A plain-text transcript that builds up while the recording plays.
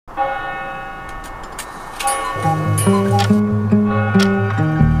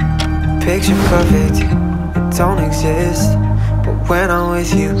picture perfect, it don't exist. But when I'm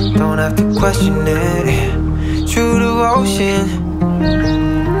with you, don't have to question it. True devotion.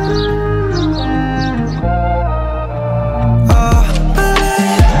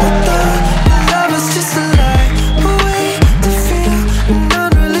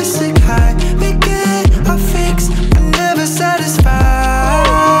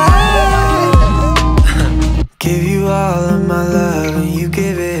 Give you all of my love and you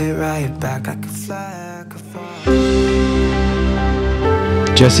give it right back. I could fly, I could fall.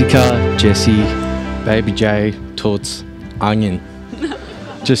 Jessica, Jessie, Baby J, Toots, Onion.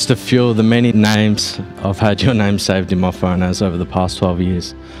 Just a few of the many names I've had your name saved in my phone as over the past 12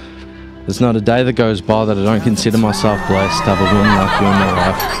 years. There's not a day that goes by that I don't consider myself blessed to have a woman like you in my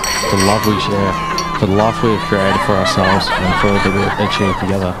life, for the love we share, for the life we have created for ourselves and for all that we achieve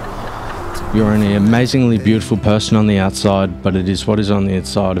together. You're an amazingly beautiful person on the outside, but it is what is on the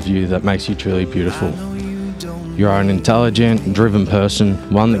inside of you that makes you truly beautiful. You are an intelligent, driven person,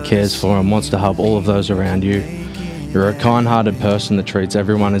 one that cares for and wants to help all of those around you. You're a kind-hearted person that treats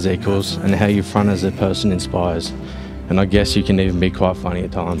everyone as equals, and how you front as a person inspires. And I guess you can even be quite funny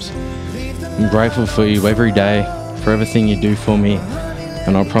at times. I'm grateful for you every day, for everything you do for me,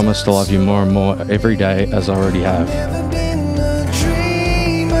 and I promise to love you more and more every day as I already have.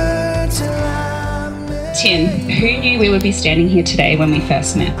 Tim, who knew we would be standing here today when we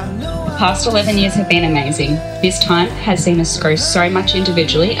first met? The past 11 years have been amazing. This time has seen us grow so much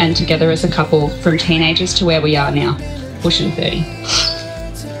individually and together as a couple, from teenagers to where we are now, pushing 30.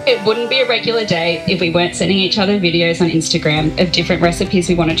 It wouldn't be a regular day if we weren't sending each other videos on Instagram of different recipes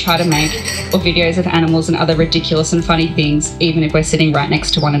we want to try to make, or videos of animals and other ridiculous and funny things, even if we're sitting right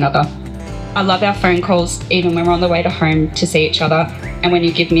next to one another. I love our phone calls, even when we're on the way to home to see each other, and when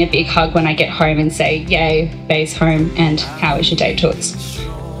you give me a big hug when I get home and say, yay, Bae's home, and how is your day, Toots?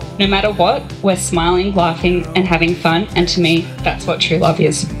 No matter what, we're smiling, laughing, and having fun, and to me, that's what true love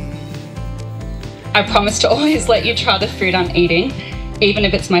is. I promise to always let you try the food I'm eating, even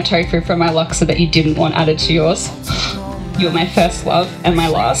if it's my tofu from my laksa that you didn't want added to yours. You're my first love and my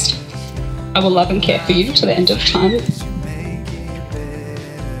last. I will love and care for you to the end of time.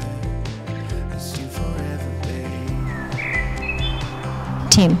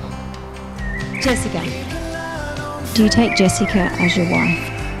 Tim. Jessica. Do you take Jessica as your wife?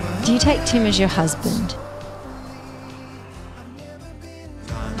 Do you take Tim as your husband?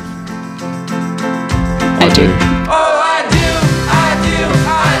 I do. Oh, I do, I do,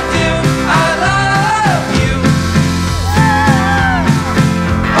 I do, I love you.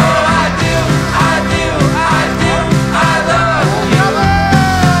 Oh, I do, I do, I do, I love you.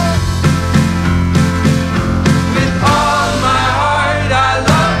 With all my heart, I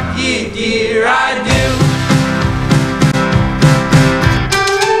love you, dear, I do.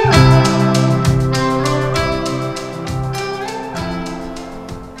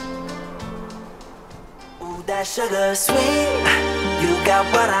 Ooh, that sugar sweet, you got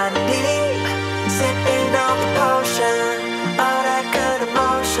what I need. Sipping on the potion, all that good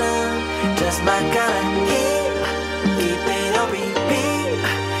emotion, just my kind of heat. Keep it on repeat,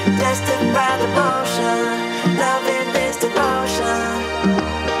 testify the motion, loving this devotion.